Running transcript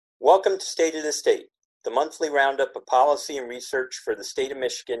Welcome to State of the State, the monthly roundup of policy and research for the state of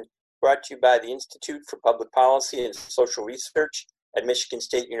Michigan, brought to you by the Institute for Public Policy and Social Research at Michigan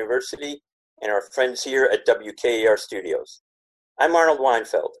State University and our friends here at WKAR Studios. I'm Arnold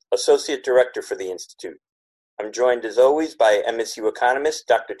Weinfeld, Associate Director for the Institute. I'm joined as always by MSU economist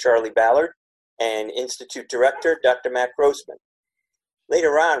Dr. Charlie Ballard and Institute Director Dr. Matt Grossman.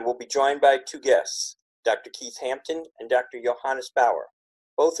 Later on, we'll be joined by two guests, Dr. Keith Hampton and Dr. Johannes Bauer,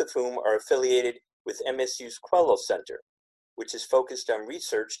 both of whom are affiliated with MSU's Quello Center, which is focused on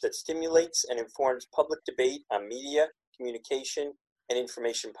research that stimulates and informs public debate on media, communication, and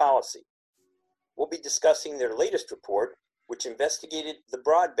information policy. We'll be discussing their latest report, which investigated the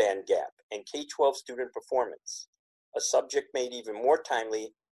broadband gap and K-12 student performance, a subject made even more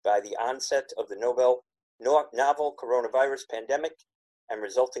timely by the onset of the novel coronavirus pandemic and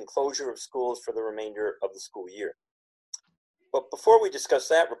resulting closure of schools for the remainder of the school year. But before we discuss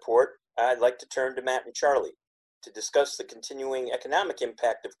that report, I'd like to turn to Matt and Charlie to discuss the continuing economic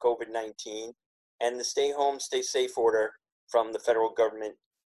impact of COVID-19 and the stay home, stay safe order from the federal government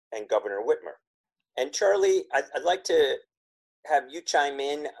and Governor Whitmer. And Charlie, I'd like to have you chime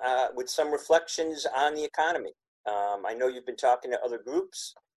in with some reflections on the economy. I know you've been talking to other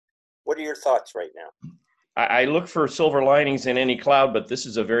groups. What are your thoughts right now? I look for silver linings in any cloud, but this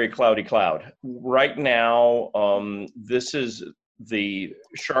is a very cloudy cloud. Right now, this is the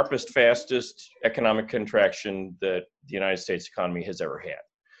sharpest, fastest economic contraction that the United States economy has ever had.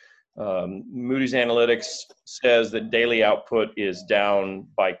 Moody's Analytics says that daily output is down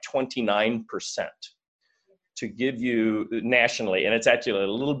by 29% to give you nationally, and it's actually a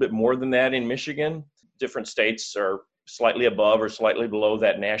little bit more than that in Michigan. Different states are slightly above or slightly below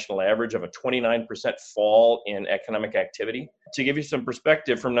that national average of a 29% fall in economic activity. To give you some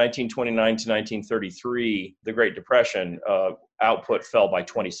perspective, from 1929 to 1933, the Great Depression, output fell by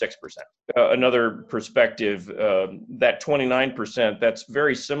 26%. Another perspective, that 29%, that's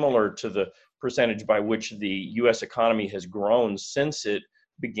very similar to the percentage by which the U.S. economy has grown since it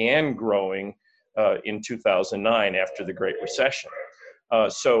began growing in 2009 after the Great Recession.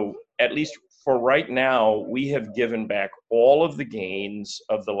 So at least for right now, we have given back all of the gains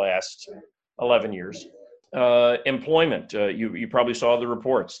of the last 11 years. Employment, you probably saw the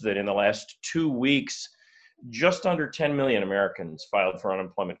reports that in the last 2 weeks, just under 10 million Americans filed for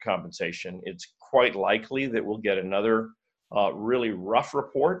unemployment compensation. It's quite likely that we'll get another really rough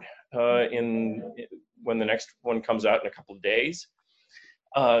report when the next one comes out in a couple of days.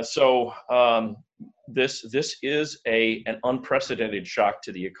 So this is an unprecedented shock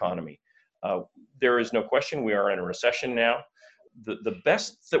to the economy. There is no question we are in a recession now. The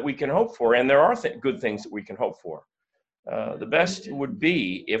best that we can hope for, and there are good things that we can hope for, the best would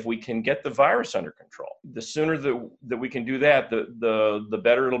be if we can get the virus under control. The sooner that we can do that, the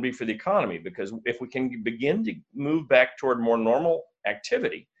better it'll be for the economy, because if we can begin to move back toward more normal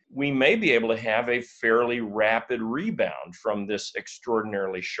activity, we may be able to have a fairly rapid rebound from this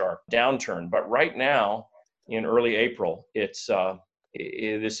extraordinarily sharp downturn. But right now, in early April,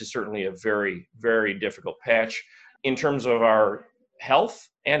 this is certainly a very, very difficult patch in terms of our health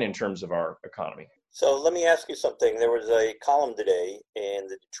and in termes of our economy. So let me ask you something. There was a column today in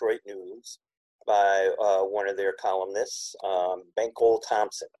the Detroit News by one of their columnists, Bankole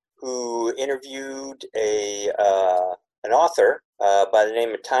Thompson, who interviewed an author by the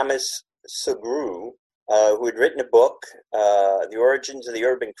name of Thomas Sugrue, who had written a book, The Origins of the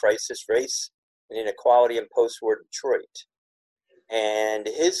Urban Crisis, Race and Inequality in Post-War Detroit. And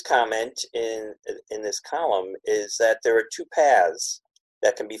his comment in this column is that there are two paths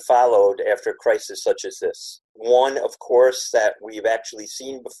that can be followed after a crisis such as this. One, of course, that we've actually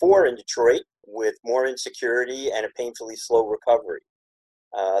seen before in Detroit, with more insecurity and a painfully slow recovery.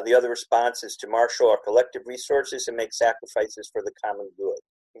 The other response is to marshal our collective resources and make sacrifices for the common good.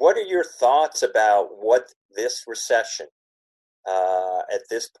 What are your thoughts about what this recession at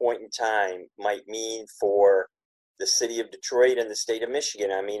this point in time might mean for the city of Detroit and the state of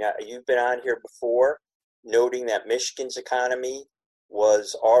Michigan? I mean, you've been on here before noting that Michigan's economy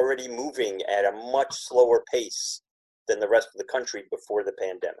was already moving at a much slower pace than the rest of the country before the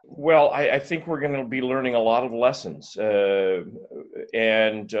pandemic. Well, I think we're going to be learning a lot of lessons.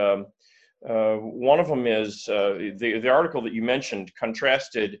 And one of them is the article that you mentioned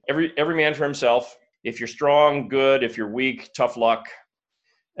contrasted every man for himself. If you're strong, good. If you're weak, tough luck.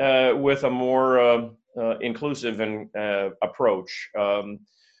 With a more inclusive approach.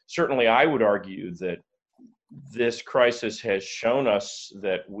 Certainly, I would argue that this crisis has shown us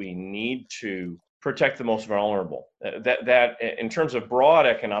that we need to protect the most vulnerable. That in terms of broad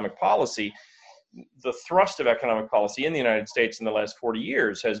economic policy, the thrust of economic policy in the United States in the last 40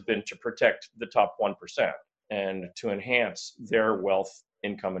 years has been to protect the top 1% and to enhance their wealth,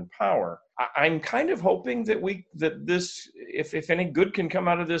 income, and power. I'm kind of hoping that this, if any good can come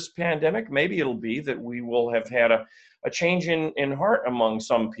out of this pandemic, maybe it'll be that we will have had a change in heart among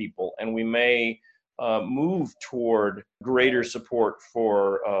some people, and we may move toward greater support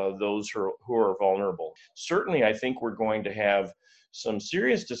for those who are vulnerable. Certainly, I think we're going to have some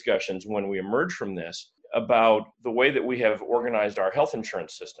serious discussions when we emerge from this about the way that we have organized our health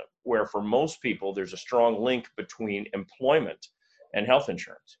insurance system, where for most people, there's a strong link between employment and health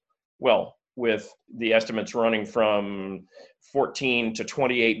insurance. Well, with the estimates running from 14 to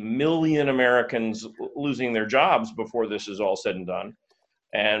 28 million Americans losing their jobs before this is all said and done,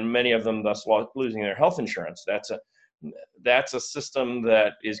 and many of them thus losing their health insurance, that's a system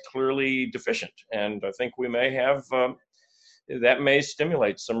that is clearly deficient. And I think we may have that may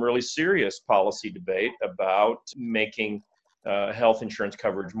stimulate some really serious policy debate about making health insurance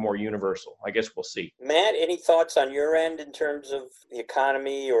coverage more universal. I guess we'll see. Matt, any thoughts on your end in terms of the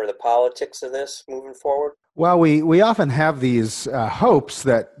economy or the politics of this moving forward? Well, we often have these hopes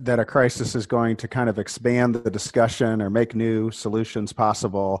that a crisis is going to kind of expand the discussion or make new solutions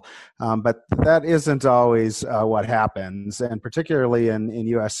possible, but that isn't always what happens. And particularly in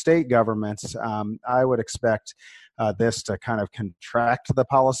U.S. state governments, I would expect this to kind of contract the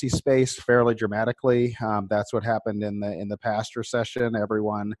policy space fairly dramatically. That's what happened in the past recession.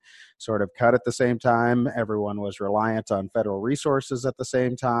 Everyone sort of cut at the same time. Everyone was reliant on federal resources at the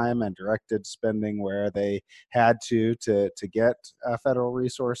same time and directed spending where they had to get federal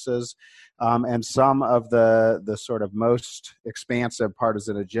resources. And some of the sort of most expansive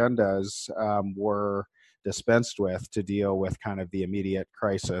partisan agendas were dispensed with to deal with kind of the immediate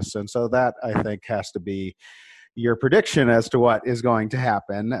crisis. And so that, I think, has to be your prediction as to what is going to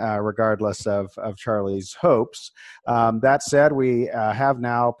happen, regardless of Charlie's hopes. That said, we have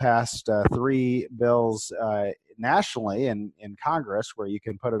now passed 3 bills nationally in Congress where you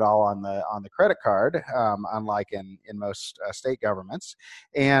can put it all on the credit card, unlike in most state governments.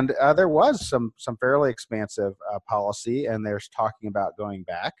 And there was some fairly expansive policy, and there's talking about going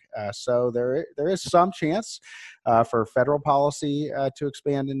back. So there is some chance for federal policy to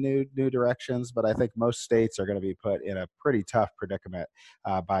expand in new directions, but I think most states are going to be put in a pretty tough predicament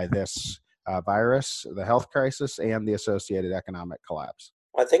by this virus, the health crisis, and the associated economic collapse.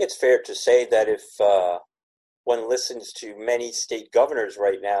 I think it's fair to say that if one listens to many state governors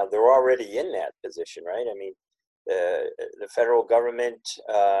right now, they're already in that position, right? I mean, the federal government,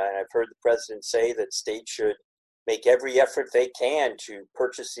 and I've heard the president say that states should make every effort they can to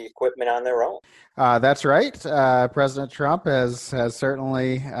purchase the equipment on their own. That's right. President Trump has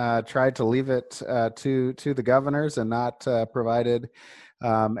certainly tried to leave it to the governors and not provided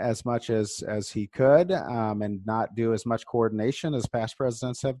as much as he could, and not do as much coordination as past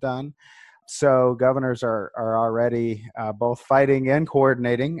presidents have done. So governors are already both fighting and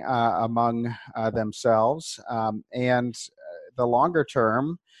coordinating among themselves. And the longer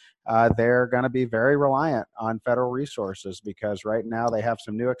term, they're going to be very reliant on federal resources because right now they have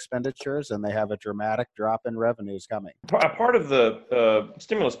some new expenditures and they have a dramatic drop in revenues coming. Part of the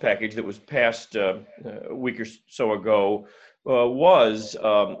stimulus package that was passed a week or so ago was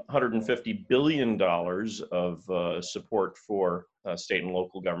 $150 billion of support for state and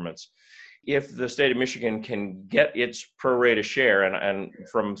local governments. If the state of Michigan can get its pro rata share, and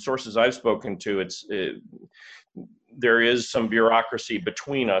from sources I've spoken to, there is some bureaucracy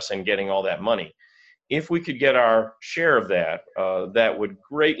between us and getting all that money. If we could get our share of that, that would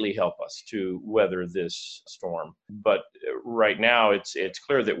greatly help us to weather this storm. But right now, it's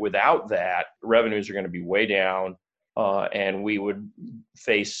clear that without that, revenues are going to be way down, and we would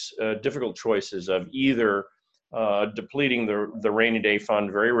face difficult choices of either depleting the rainy day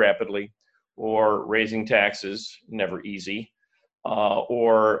fund very rapidly, or raising taxes, never easy,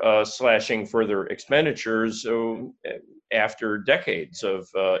 or slashing further expenditures after decades of,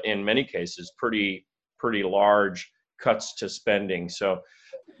 in many cases, pretty large cuts to spending. So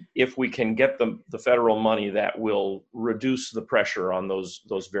if we can get the federal money, that will reduce the pressure on those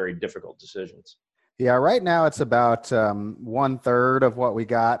very difficult decisions. Yeah, right now it's about 1/3 of what we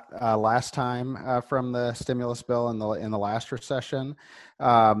got last time from the stimulus bill in the last recession.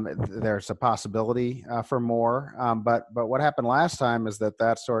 There's a possibility for more, but what happened last time is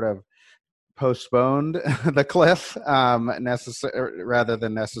that sort of postponed the cliff rather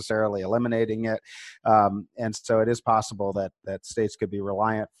than necessarily eliminating it. And so it is possible that states could be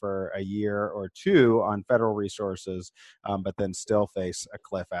reliant for a year or two on federal resources, but then still face a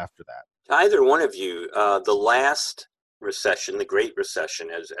cliff after that. To either one of you, the last recession, the Great Recession,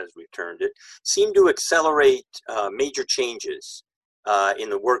 as we've termed it, seemed to accelerate major changes in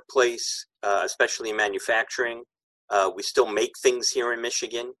the workplace, especially in manufacturing. We still make things here in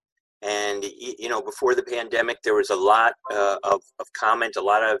Michigan. And, before the pandemic, there was a lot of comment, a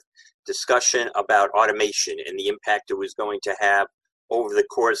lot of discussion about automation and the impact it was going to have over the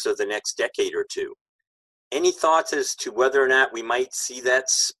course of the next decade or two. Any thoughts as to whether or not we might see that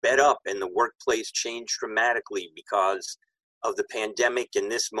sped up and the workplace change dramatically because of the pandemic in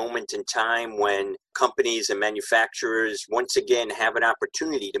this moment in time when companies and manufacturers once again have an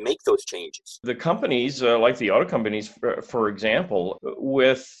opportunity to make those changes? The companies, like the auto companies, for example,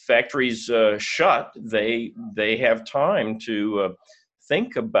 with factories shut, they have time to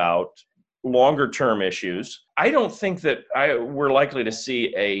think about longer term issues. I don't think that we're likely to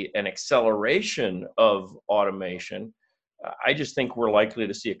see an acceleration of automation. I just think we're likely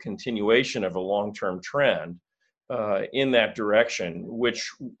to see a continuation of a long-term trend in that direction,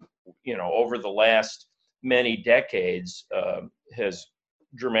 which, over the last many decades has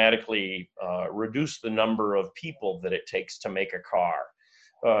dramatically reduced the number of people that it takes to make a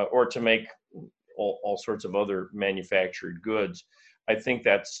car or to make all sorts of other manufactured goods. I think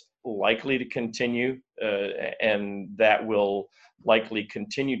that's likely to continue, and that will likely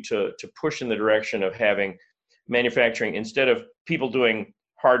continue to push in the direction of having manufacturing, instead of people doing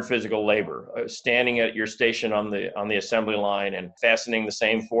hard physical labor, standing at your station on the assembly line and fastening the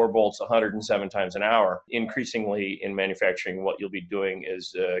same 4 bolts 107 times an hour. Increasingly in manufacturing, what you'll be doing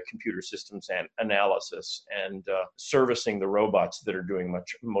is computer systems and analysis and servicing the robots that are doing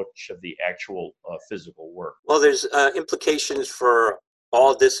much of the actual physical work. Well, there's implications for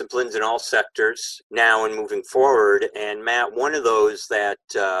all disciplines and all sectors now and moving forward. And Matt, one of those that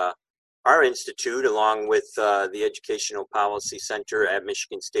our institute, along with the Educational Policy Center at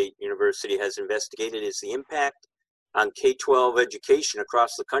Michigan State University, has investigated is the impact on K-12 education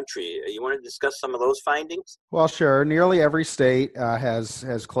across the country. You want to discuss some of those findings? Well, sure. Nearly every state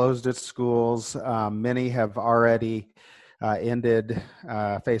has closed its schools. Many have already ended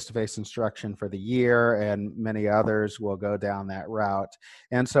face-to-face instruction for the year, and many others will go down that route.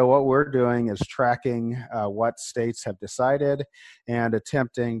 And so what we're doing is tracking what states have decided and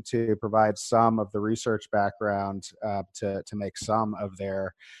attempting to provide some of the research background to make some of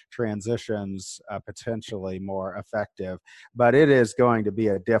their transitions potentially more effective. But it is going to be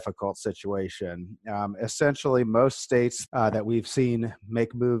a difficult situation. Essentially, most states that we've seen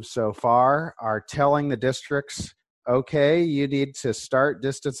make moves so far are telling the districts, okay, you need to start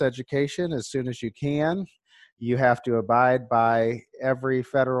distance education as soon as you can. You have to abide by every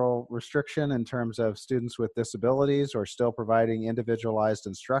federal restriction in terms of students with disabilities or still providing individualized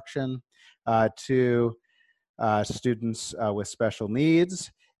instruction to students with special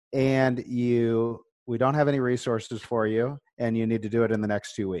needs. And we don't have any resources for you, and you need to do it in the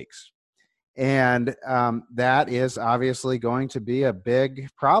next 2 weeks. And that is obviously going to be a big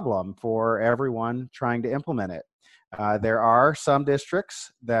problem for everyone trying to implement it. There are some districts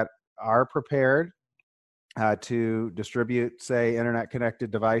that are prepared to distribute, say,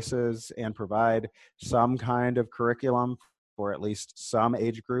 internet-connected devices and provide some kind of curriculum for at least some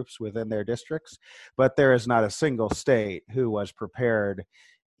age groups within their districts. But there is not a single state who was prepared,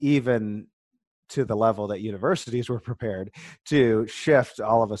 even to the level that universities were prepared, to shift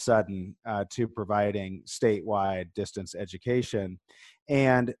all of a sudden to providing statewide distance education.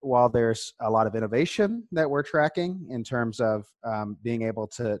 And while there's a lot of innovation that we're tracking in terms of being able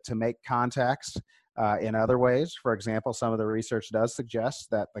to make contacts in other ways, for example, some of the research does suggest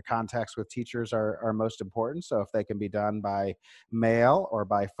that the contacts with teachers are most important. So if they can be done by mail or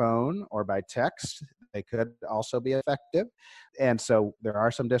by phone or by text, they could also be effective. And so there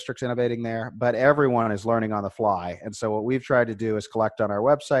are some districts innovating there, but everyone is learning on the fly. And so what we've tried to do is collect on our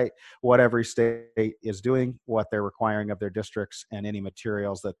website what every state is doing, what they're requiring of their districts, and any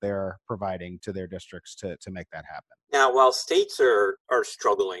materials that they're providing to their districts to make that happen. Now, while states are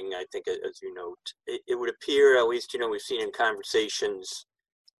struggling, I think, as you note, it would appear, at least, we've seen in conversations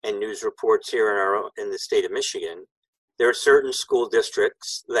and news reports here in the state of Michigan, there are certain school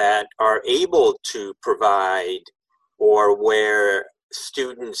districts that are able to provide, or where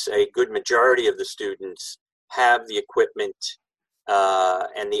students, a good majority of the students, have the equipment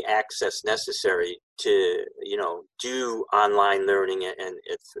and the access necessary to, do online learning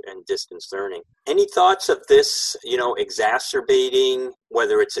and distance learning. Any thoughts of this, exacerbating,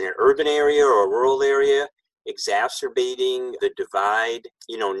 whether it's in an urban area or a rural area, exacerbating the divide,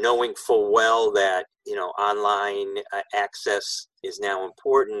 knowing full well that, online access is now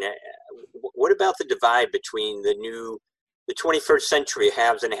important? What about the divide between the the 21st century,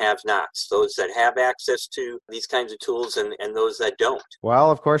 haves and have-nots, those that have access to these kinds of tools and those that don't? Well,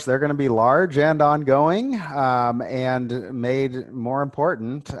 of course, they're going to be large and ongoing, and made more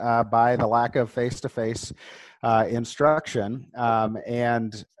important by the lack of face-to-face instruction.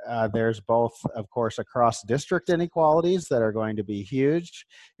 There's both, of course, across district inequalities that are going to be huge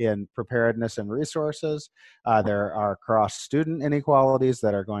in preparedness and resources. There are cross-student inequalities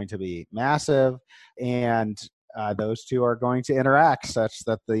that are going to be massive, and those two are going to interact such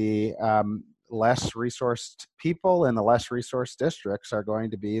that the less resourced people in the less resourced districts are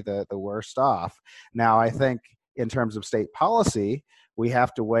going to be the worst off. Now, I think in terms of state policy, we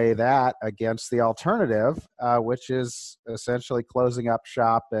have to weigh that against the alternative, which is essentially closing up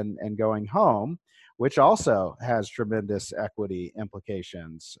shop and going home, which also has tremendous equity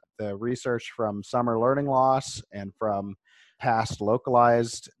implications. The research from summer learning loss and from past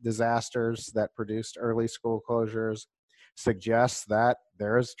localized disasters that produced early school closures suggests that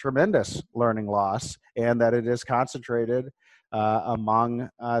there is tremendous learning loss and that it is concentrated among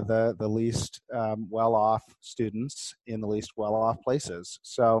the least well-off students in the least well-off places.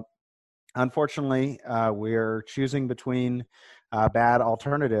 So unfortunately, we're choosing between bad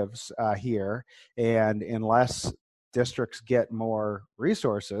alternatives here, and unless districts get more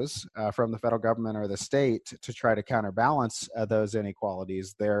resources from the federal government or the state to try to counterbalance those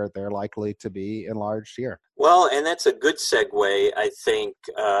inequalities, they're likely to be enlarged here. Well, and that's a good segue, I think,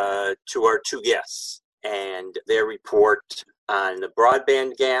 to our two guests and their report on the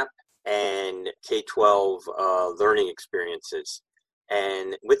broadband gap and K-12 learning experiences.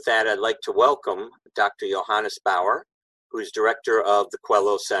 And with that, I'd like to welcome Dr. Johannes Bauer, who's director of the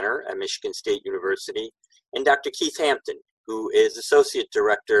Quello Center at Michigan State University, and Dr. Keith Hampton, who is associate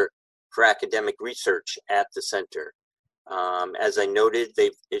director for academic research at the center. As I noted,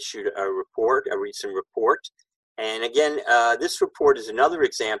 they've issued a recent report. And again, this report is another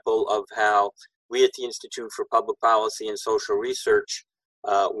example of how we at the Institute for Public Policy and Social Research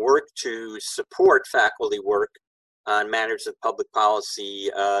work to support faculty work on matters of public policy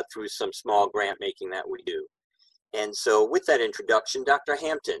through some small grant making that we do. And so with that introduction, Dr.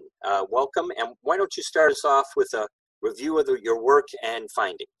 Hampton, welcome. And why don't you start us off with a review of your work and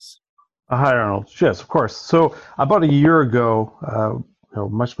findings? Hi, Arnold. Yes, of course. So about a year ago,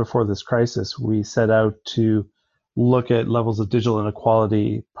 much before this crisis, we set out to look at levels of digital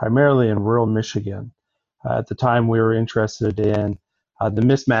inequality, primarily in rural Michigan. At the time, we were interested in the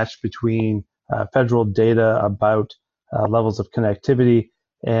mismatch between federal data about levels of connectivity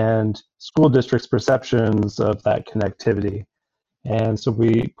and school districts' perceptions of that connectivity. And so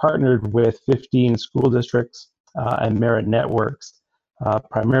we partnered with 15 school districts and Merit Networks,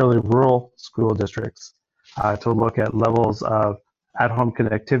 primarily rural school districts, to look at levels of at-home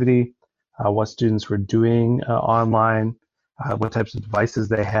connectivity, what students were doing online, what types of devices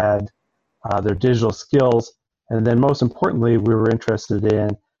they had, their digital skills, and then most importantly, we were interested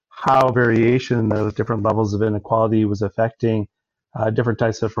in how variation in those different levels of inequality was affecting different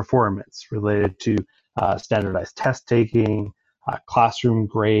types of performance related to standardized test taking, classroom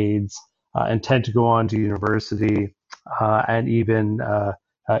grades, intent to go on to university, and even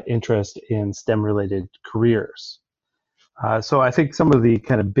interest in STEM-related careers. So I think some of the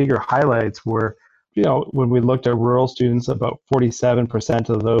kind of bigger highlights were, when we looked at rural students, about 47%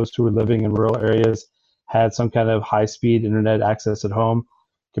 of those who were living in rural areas had some kind of high-speed internet access at home,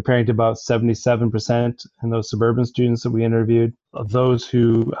 comparing to about 77% in those suburban students that we interviewed. Of those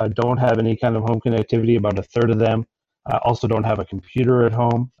who don't have any kind of home connectivity, about a third of them also don't have a computer at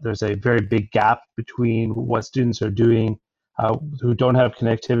home. There's a very big gap between what students are doing who don't have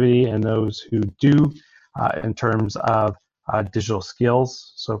connectivity and those who do in terms of digital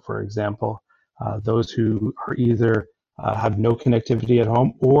skills. So for example, those who are either have no connectivity at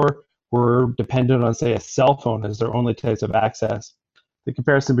home or were dependent on, say, a cell phone as their only types of access. The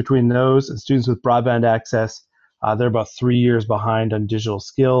comparison between those and students with broadband access, they're about 3 years behind on digital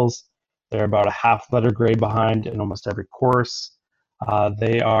skills. They're about a half letter grade behind in almost every course.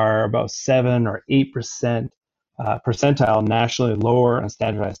 They are about 7 or 8% percentile nationally lower on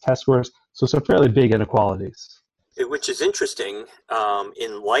standardized test scores. So some fairly big inequalities. Which is interesting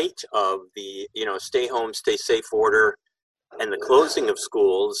in light of the stay home, stay safe order and the closing of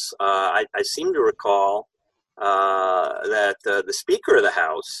schools. I seem to recall that the Speaker of the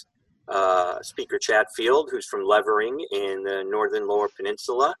House, Speaker Chatfield, who's from Levering in the northern Lower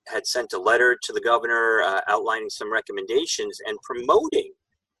Peninsula, had sent a letter to the governor outlining some recommendations and promoting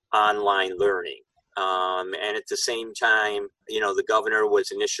online learning. And at the same time, the governor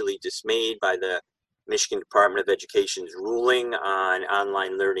was initially dismayed by the Michigan Department of Education's ruling on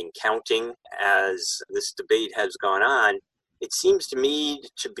online learning counting. As this debate has gone on, it seems to me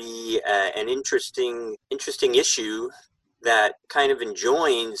to be an interesting issue that kind of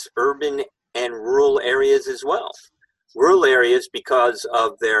enjoins urban and rural areas as well. Rural areas because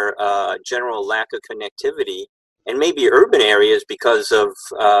of their general lack of connectivity, and maybe urban areas because of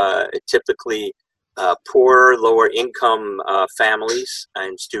typically poor, lower income families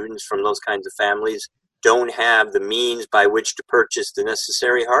and students from those kinds of families don't have the means by which to purchase the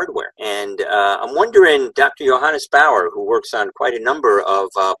necessary hardware. And I'm wondering, Dr. Johannes Bauer, who works on quite a number of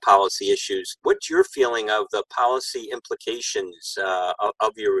policy issues, what's your feeling of the policy implications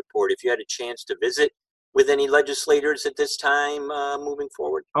of your report? If you had a chance to visit with any legislators at this time moving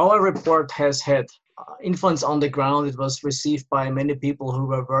forward? Our report has had influence on the ground. It was received by many people who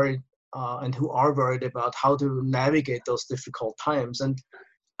were worried and who are worried about how to navigate those difficult times. And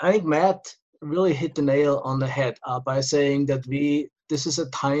I think Matt really hit the nail on the head by saying that this is a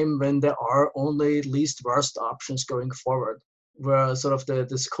time when there are only least worst options going forward, where sort of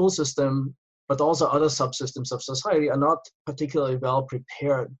the school system, but also other subsystems of society are not particularly well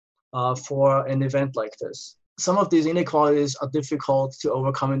prepared for an event like this. Some of these inequalities are difficult to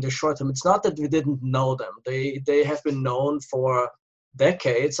overcome in the short term. It's not that we didn't know them. They have been known for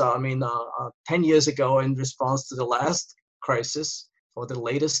decades. 10 years ago, in response to the last crisis, or the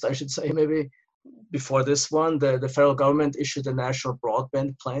latest, I should say, maybe before this one, the federal government issued a national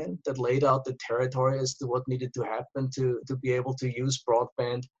broadband plan that laid out the territory as to what needed to happen to be able to use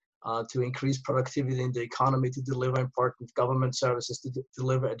broadband, to increase productivity in the economy, to deliver important government services, to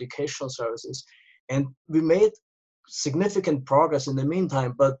deliver educational services. And we made significant progress in the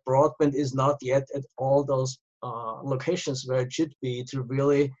meantime, but broadband is not yet at all those locations where it should be to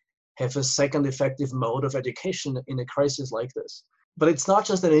really have a second effective mode of education in a crisis like this. But it's not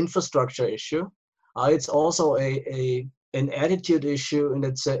just an infrastructure issue. It's also an attitude issue, and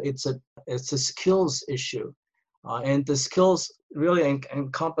it's a skills issue. And the skills really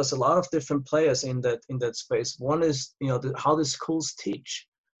encompass a lot of different players in that space. One is how the schools teach.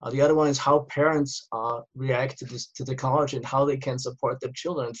 The other one is how parents react to technology and how they can support their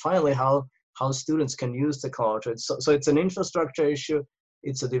children. And finally, how students can use technology. So it's an infrastructure issue,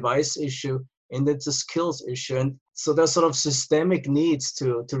 it's a device issue, and it's a skills issue. And so there's sort of systemic needs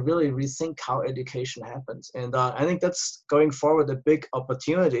to really rethink how education happens. And I think that's going forward a big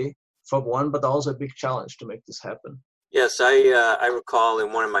opportunity for one, but also a big challenge to make this happen. Yes, I recall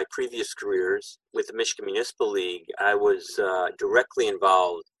in one of my previous careers with the Michigan Municipal League, I was directly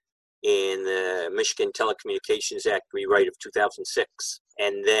involved in the Michigan Telecommunications Act rewrite of 2006,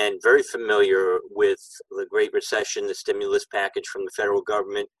 and then very familiar with the Great Recession, the stimulus package from the federal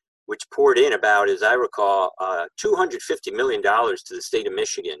government, which poured in about, as I recall, $250 million to the state of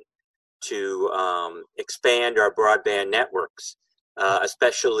Michigan to expand our broadband networks,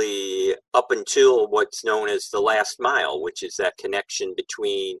 especially up until what's known as the last mile, which is that connection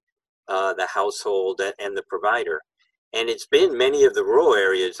between the household and the provider. And it's been many of the rural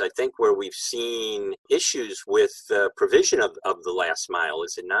areas, I think, where we've seen issues with provision of the last mile,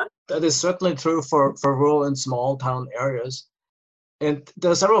 is it not? That is certainly true for rural and small town areas. And there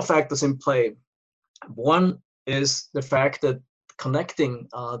are several factors in play. One is the fact that connecting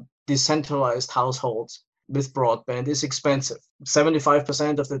decentralized households with broadband is expensive.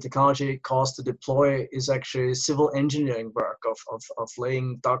 75% of the technology cost to deploy is actually civil engineering work of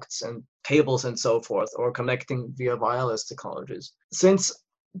laying ducts and cables and so forth, or connecting via wireless technologies. Since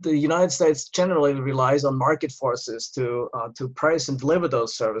the United States generally relies on market forces to price and deliver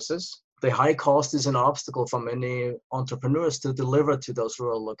those services, the high cost is an obstacle for many entrepreneurs to deliver to those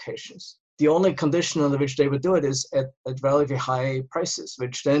rural locations. The only condition under which they would do it is at relatively high prices,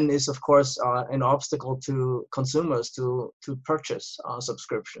 which then is, of course, an obstacle to consumers to purchase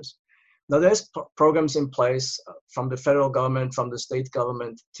subscriptions. Now, there's programs in place from the federal government, from the state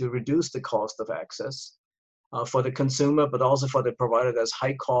government, to reduce the cost of access for the consumer, but also for the provider. There's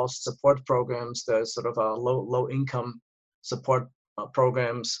high-cost support programs. There's sort of low-income support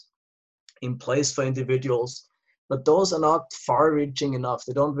programs in place for individuals. But those are not far-reaching enough.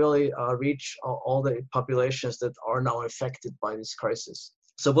 They don't really reach all the populations that are now affected by this crisis.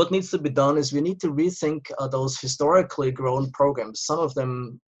 So what needs to be done is we need to rethink those historically grown programs. Some of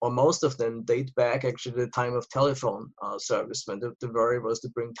them, or most of them, date back actually to the time of telephone service, when the worry was to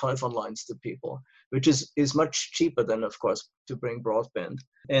bring telephone lines to people, which is much cheaper than, of course, to bring broadband.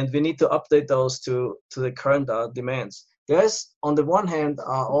 And we need to update those to the current demands. There's, on the one hand,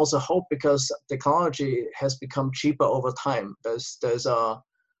 also hope, because technology has become cheaper over time. There's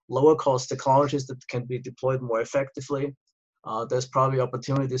lower cost technologies that can be deployed more effectively. There's probably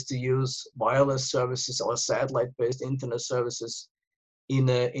opportunities to use wireless services or satellite-based internet services in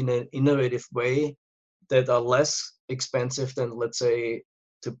an innovative way that are less expensive than, let's say,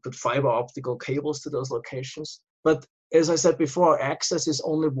 to put fiber optical cables to those locations. But as I said before, access is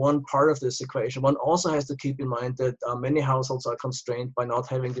only one part of this equation. One also has to keep in mind that many households are constrained by not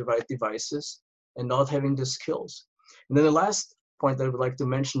having the right devices and not having the skills. And then the last point that I would like to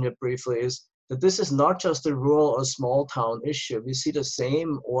mention here briefly is that this is not just a rural or small town issue. We see the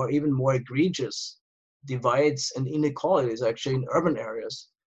same or even more egregious divides and inequalities actually in urban areas,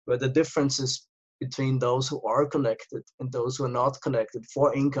 where the differences between those who are connected and those who are not connected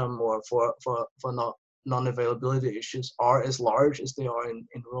for income or for non-availability issues are as large as they are in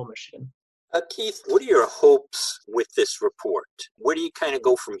rural Michigan. Keith, what are your hopes with this report? Where do you kind of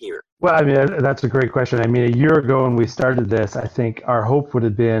go from here? Well, I mean, that's a great question. I mean, a year ago when we started this, I think our hope would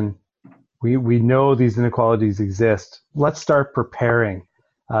have been, we know these inequalities exist. Let's start preparing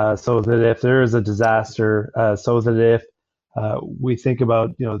so that if there is a disaster, so that if we think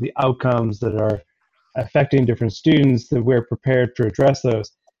about, the outcomes that are affecting different students, that we're prepared to address those.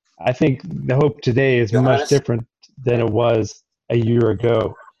 I think the hope today is much different than it was a year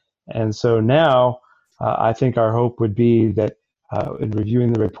ago. And so now I think our hope would be that in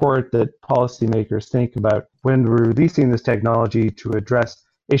reviewing the report, that policymakers think about when we're releasing this technology to address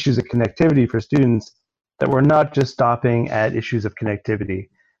issues of connectivity for students, that we're not just stopping at issues of connectivity.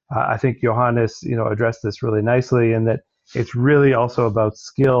 I think Johannes, addressed this really nicely, and that it's really also about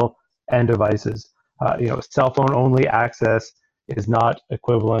skill and devices. Cell phone only access is not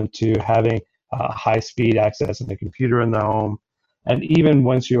equivalent to having high-speed access on a computer in the home. And even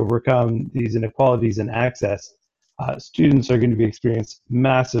once you overcome these inequalities in access, students are going to experience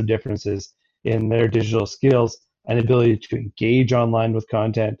massive differences in their digital skills and ability to engage online with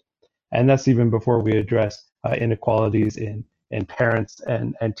content. And that's even before we address inequalities in parents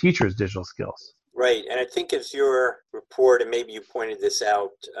and teachers' digital skills. Right. And I think as your report, and maybe you pointed this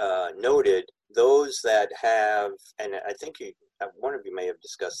out, noted, those that have, and I think one of you may have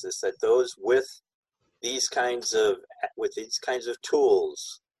discussed this, that those with these kinds of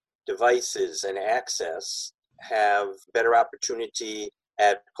tools, devices, and access have better opportunity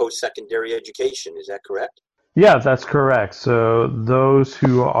at post-secondary education. Is that correct? Yeah, that's correct. So those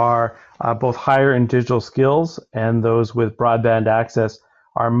who are both higher in digital skills and those with broadband access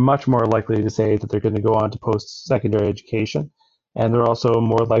are much more likely to say that they're going to go on to post-secondary education. And they're also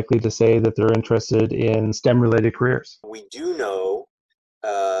more likely to say that they're interested in STEM-related careers. We do know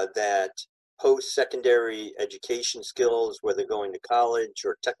that post-secondary education skills, whether going to college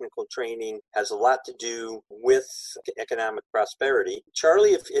or technical training, has a lot to do with economic prosperity.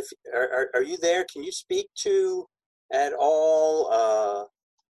 Charlie, are you there? Can you speak to at all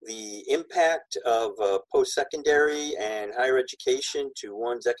the impact of post-secondary and higher education to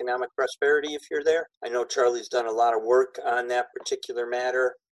one's economic prosperity if you're there? I know Charlie's done a lot of work on that particular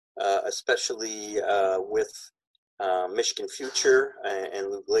matter, especially with Michigan Future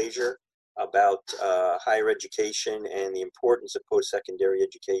and Lou Glazier about higher education and the importance of post-secondary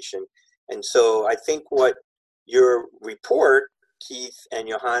education. And so I think what your report, Keith and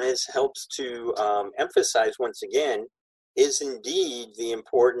Johannes, helps to emphasize once again is indeed the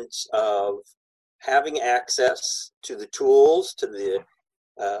importance of having access to the tools, to the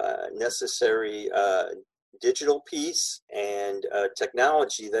necessary digital piece and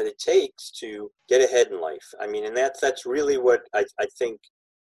technology that it takes to get ahead in life. I mean, and that's really what I think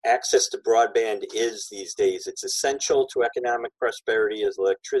access to broadband is these days. It's essential to economic prosperity as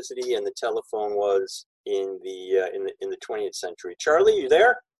electricity and the telephone was in the 20th century. Charlie, you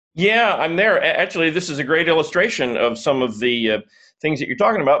there? Yeah, I'm there. Actually, this is a great illustration of some of the things that you're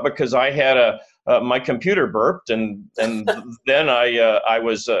talking about, because I had my computer burped, and then I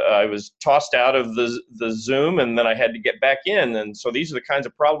was tossed out of the Zoom, and then I had to get back in. And so these are the kinds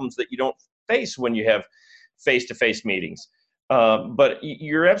of problems that you don't face when you have face-to-face meetings. But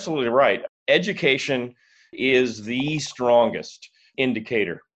you're absolutely right. Education is the strongest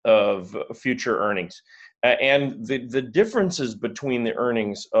indicator of future earnings. And the differences between the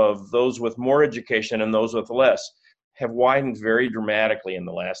earnings of those with more education and those with less have widened very dramatically in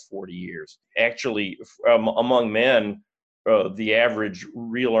the last 40 years. Actually, among men, the average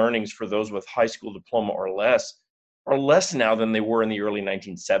real earnings for those with high school diploma or less are less now than they were in the early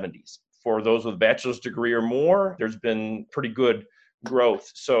 1970s. For those with a bachelor's degree or more, there's been pretty good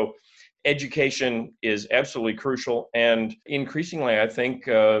growth. So education is absolutely crucial. And increasingly, I think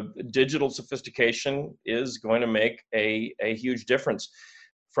digital sophistication is going to make a huge difference.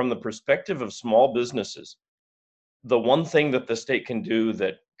 From the perspective of small businesses, the one thing that the state can do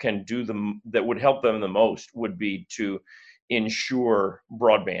that would help them the most would be to ensure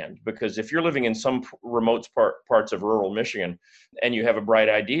broadband, because if you're living in some remote parts of rural Michigan and you have a bright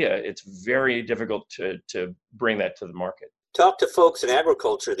idea, it's very difficult to bring that to the market. Talk to folks in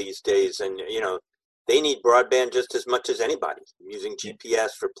agriculture these days, and they need broadband just as much as anybody, using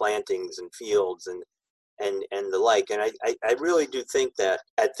GPS for plantings and fields and the like. And I really do think that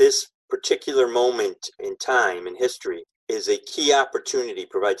at this particular moment in time in history is a key opportunity,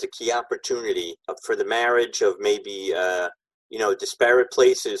 provides a key opportunity for the marriage of maybe disparate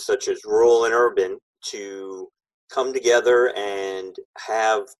places such as rural and urban to come together and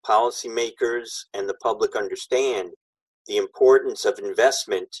have policymakers and the public understand the importance of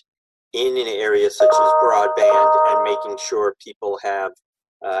investment in an area such as broadband and making sure people have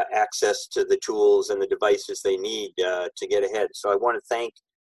access to the tools and the devices they need to get ahead. So I want to thank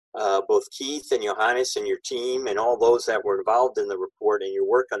both Keith and Johannes and your team and all those that were involved in the report and your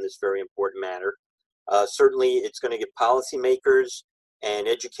work on this very important matter. Certainly, it's going to give policymakers and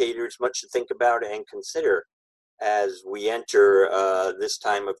educators much to think about and consider as we enter this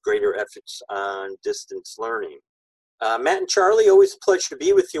time of greater efforts on distance learning. Matt and Charlie, always a pleasure to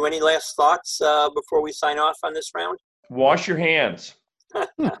be with you. Any last thoughts before we sign off on this round? Wash your hands.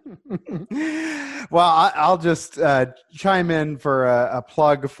 Well, I'll just chime in for a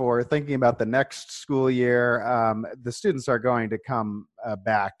plug for thinking about the next school year. The students are going to come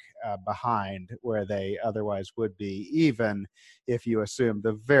back behind where they otherwise would be, even if you assume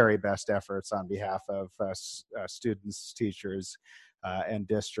the very best efforts on behalf of students, teachers, and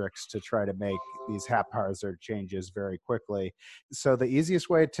districts to try to make these haphazard changes very quickly. So the easiest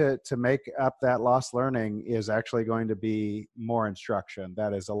way to make up that lost learning is actually going to be more instruction.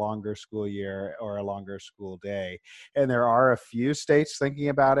 That is a longer school year or a longer school day. And there are a few states thinking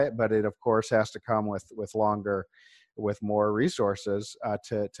about it, but it of course has to come with more resources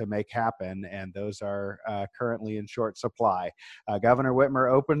to make happen, and those are currently in short supply. Governor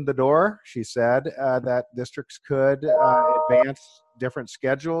Whitmer opened the door. She said that districts could advance different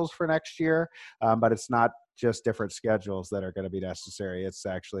schedules for next year, but it's not just different schedules that are going to be necessary. It's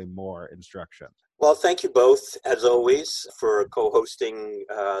actually more instruction. Well, thank you both, as always, for co-hosting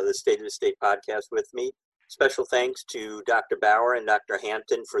the State of the State podcast with me. Special thanks to Dr. Bauer and Dr.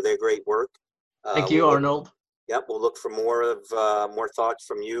 Hampton for their great work. Thank you, Arnold. Yep, we'll look for more thoughts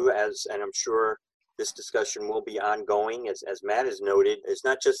from you, and I'm sure this discussion will be ongoing. As Matt has noted, it's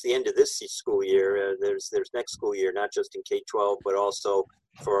not just the end of this school year. There's next school year, not just in K-12, but also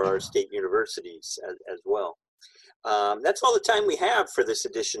for our state universities as well. That's all the time we have for this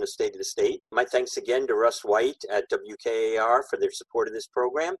edition of State of the State. My thanks again to Russ White at WKAR for their support of this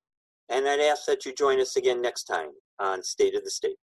program, and I'd ask that you join us again next time on State of the State.